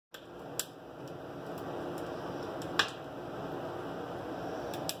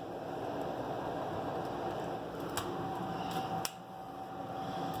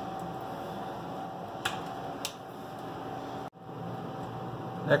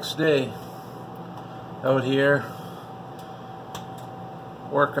Next day, out here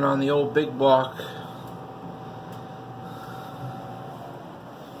working on the old big block.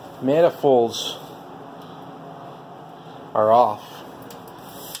 Manifolds are off,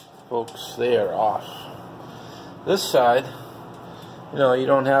 folks. They are off. This side, you know, you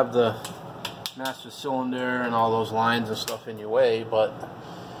don't have the master cylinder and all those lines and stuff in your way, but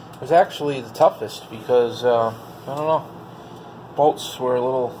it was actually the toughest because I don't know, bolts were a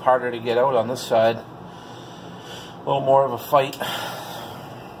little harder to get out on this side, a little more of a fight.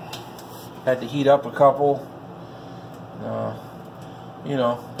 Had to heat up a couple, you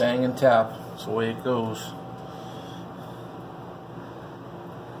know, bang and tap. That's the way it goes.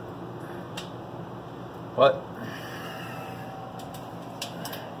 But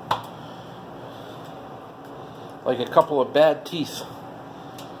like a couple of bad teeth,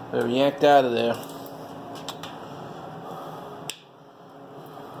 they were yanked out of there.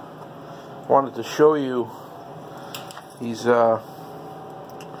 Wanted to show you these.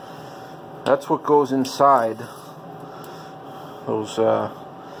 That's what goes inside those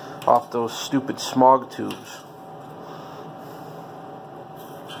off those stupid smog tubes.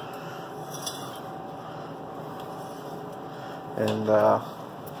 And you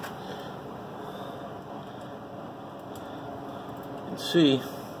can see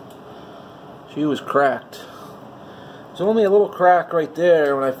she was cracked. There's only a little crack right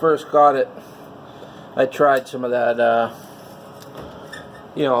there. When I first got it, I tried some of that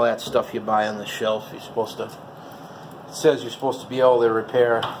you know, that stuff you buy on the shelf. You're supposed to, it says you're supposed to be able to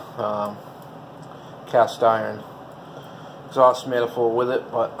repair cast iron exhaust manifold with it,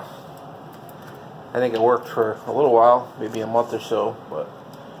 but I think it worked for a little while, maybe a month or so. But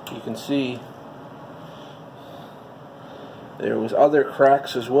you can see there was other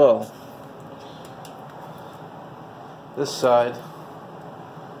cracks as well. This side,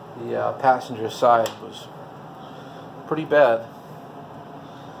 the passenger side, was pretty bad.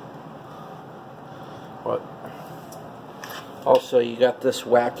 But also you got this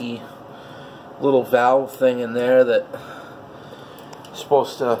wacky little valve thing in there that is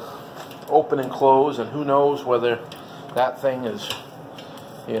supposed to open and close, and who knows whether that thing is,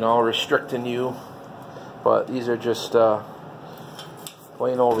 you know, restricting you. But these are just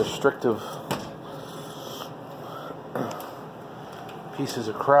plain old restrictive pieces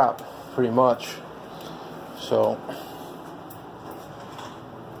of crap, pretty much. So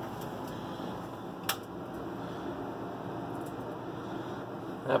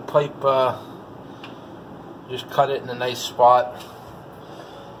that pipe, just cut it in a nice spot.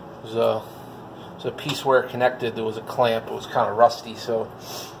 There's a piece where it connected, there was a clamp. It was kind of rusty, so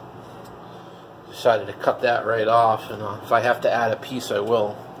decided to cut that right off. And if I have to add a piece, I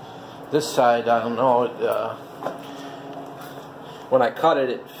will. This side, I don't know. When I cut it,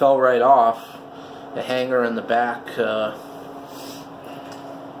 it fell right off. The hanger in the back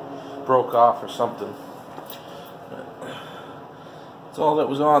broke off or something. That's all that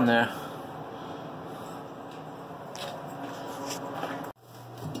was on there.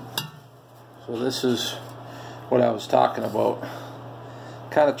 So this is what I was talking about.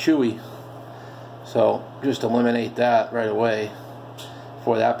 Kind of chewy. So just eliminate that right away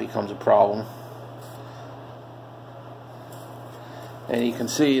before that becomes a problem. And you can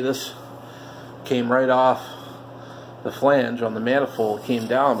see this came right off the flange on the manifold, came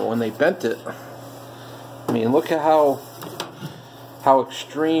down, but when they bent it, I mean, look at how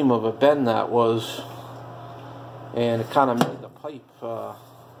extreme of a bend that was, and it kind of made the pipe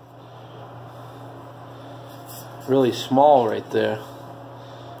really small right there.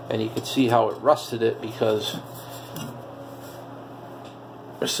 And you can see how it rusted it because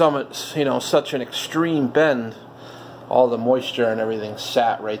there's some, you know, such an extreme bend. All the moisture and everything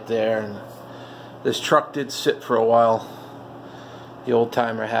sat right there, and this truck did sit for a while. The old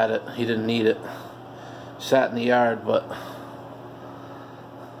timer had it. He didn't need it. Sat in the yard, but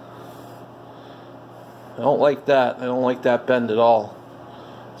I don't like that. I don't like that bend at all.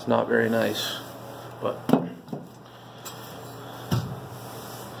 It's not very nice. But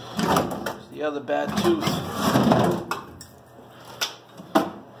there's the other bad tooth.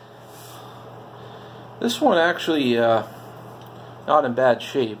 This one actually not in bad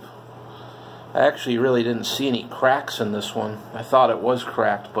shape. I actually really didn't see any cracks in this one. I thought it was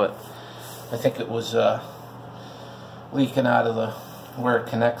cracked, but I think it was leaking out of the where it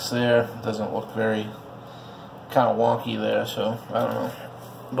connects there. It doesn't look very, kind of wonky there, so I don't know.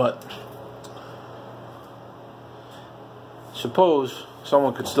 But suppose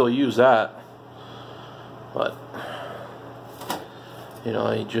someone could still use that, but you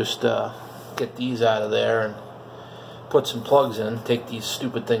know, you just get these out of there and put some plugs in, take these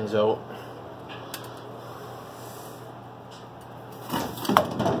stupid things out.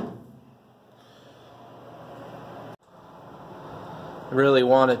 I really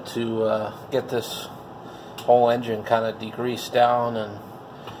wanted to get this whole engine kind of degreased down and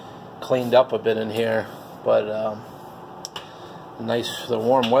cleaned up a bit in here, but the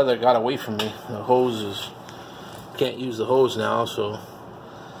warm weather got away from me. The hose is, can't use the hose now, so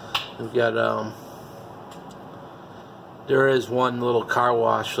we've got there is one little car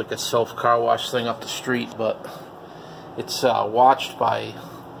wash, like a self car wash thing up the street, but it's watched by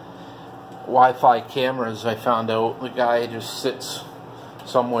Wi-Fi cameras. I found out the guy just sits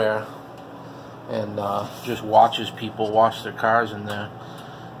somewhere and just watches people wash their cars in there.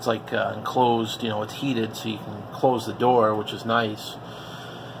 It's like enclosed, you know, it's heated, so you can close the door, which is nice.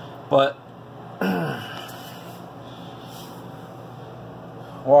 But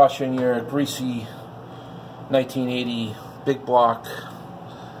washing your greasy 1980 big block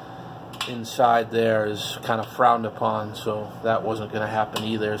inside there is kind of frowned upon, so that wasn't going to happen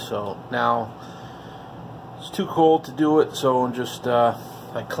either. So now it's too cold to do it, so just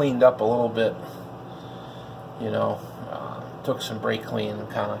I cleaned up a little bit, you know, took some brake clean and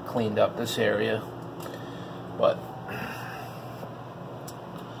kind of cleaned up this area, but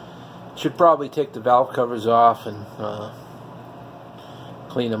should probably take the valve covers off and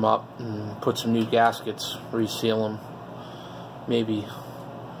clean them up and put some new gaskets, reseal them. Maybe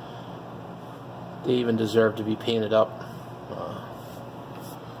they even deserve to be painted up.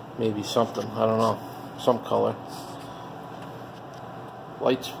 Maybe something, I don't know, some color.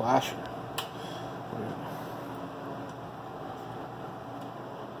 Lights flashing.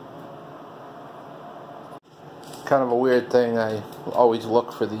 Kind of a weird thing, I always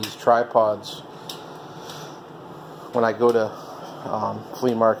look for these tripods when I go to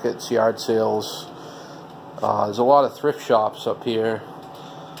flea markets, yard sales. There's a lot of thrift shops up here.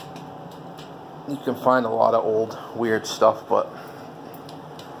 You can find a lot of old weird stuff, but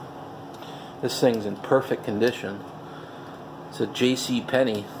this thing's in perfect condition. It's a J.C.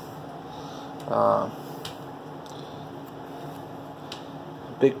 Penney.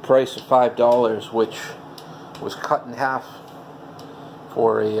 Big price of $5, which was cut in half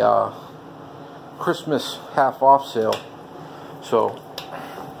for a Christmas half off sale. So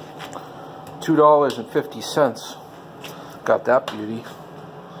 $2.50. Got that beauty.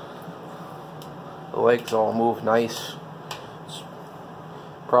 The legs all move nice. It's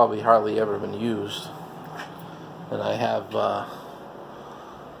probably hardly ever been used. And I have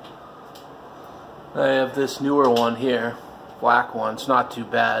this newer one here, black one. It's not too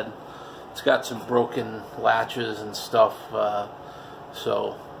bad. It's got some broken latches and stuff,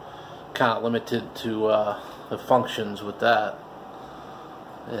 so kind of limited to the functions with that.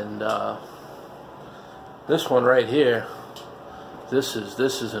 And this one right here, this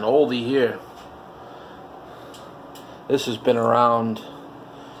is an oldie here. This has been around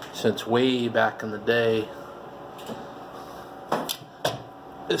since way back in the day.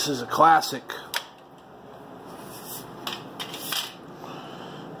 This is a classic.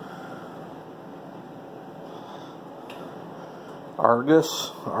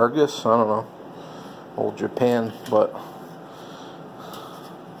 Argus, I don't know, old Japan, but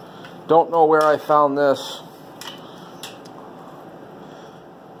don't know where I found this,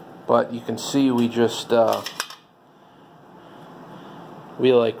 but you can see we just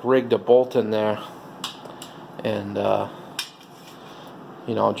we like rigged a bolt in there, and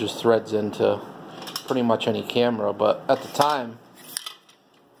you know, it just threads into pretty much any camera. But at the time,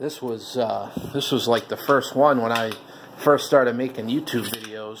 this was like the first one when I first started making YouTube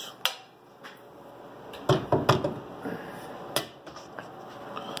videos.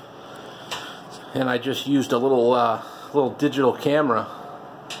 And I just used a little digital camera,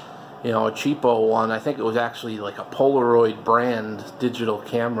 you know, a cheapo one. I think it was actually like a Polaroid brand digital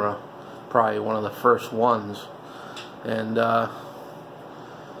camera, probably one of the first ones. And a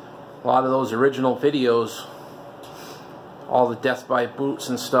lot of those original videos, all the death by boots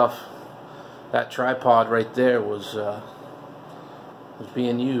and stuff, that tripod right there was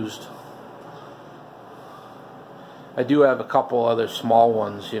being used. I do have a couple other small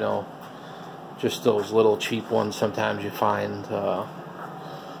ones, you know, just those little cheap ones sometimes you find.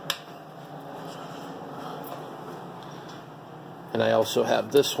 And I also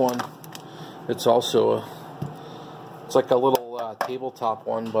have this one. It's also it's like a little tabletop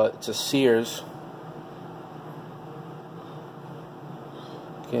one, but it's a Sears.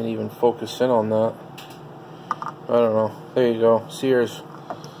 Can't even focus in on that. I don't know. There you go, Sears.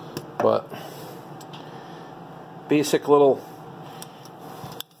 But basic little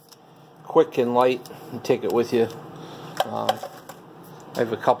quick and light, and take it with you. I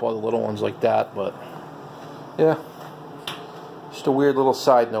have a couple other little ones like that, but yeah, just a weird little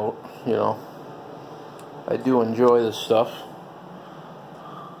side note, you know. I do enjoy this stuff.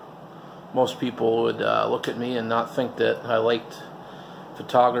 Most people would look at me and not think that I liked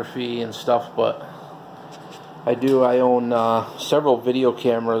photography and stuff, but I do. I own several video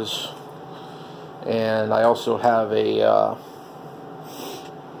cameras, and I also have a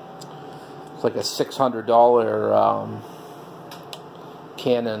it's like a $600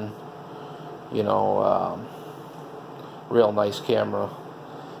 Canon, you know, real nice camera.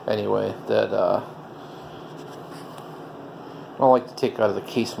 Anyway, that I don't like to take out of the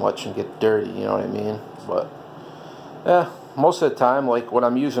case much and get dirty, you know what I mean? But yeah, most of the time, like what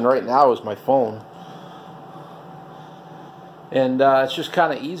I'm using right now is my phone, and it's just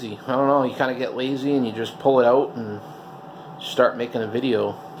kind of easy. I don't know, you kind of get lazy and you just pull it out and start making a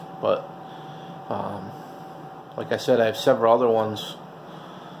video. But like I said, I have several other ones,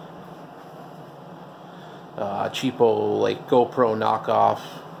 cheapo, like GoPro knockoff,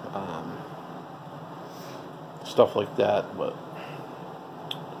 stuff like that. But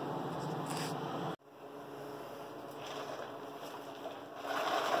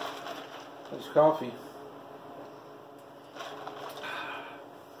there's coffee.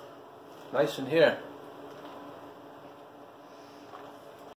 Nice in here.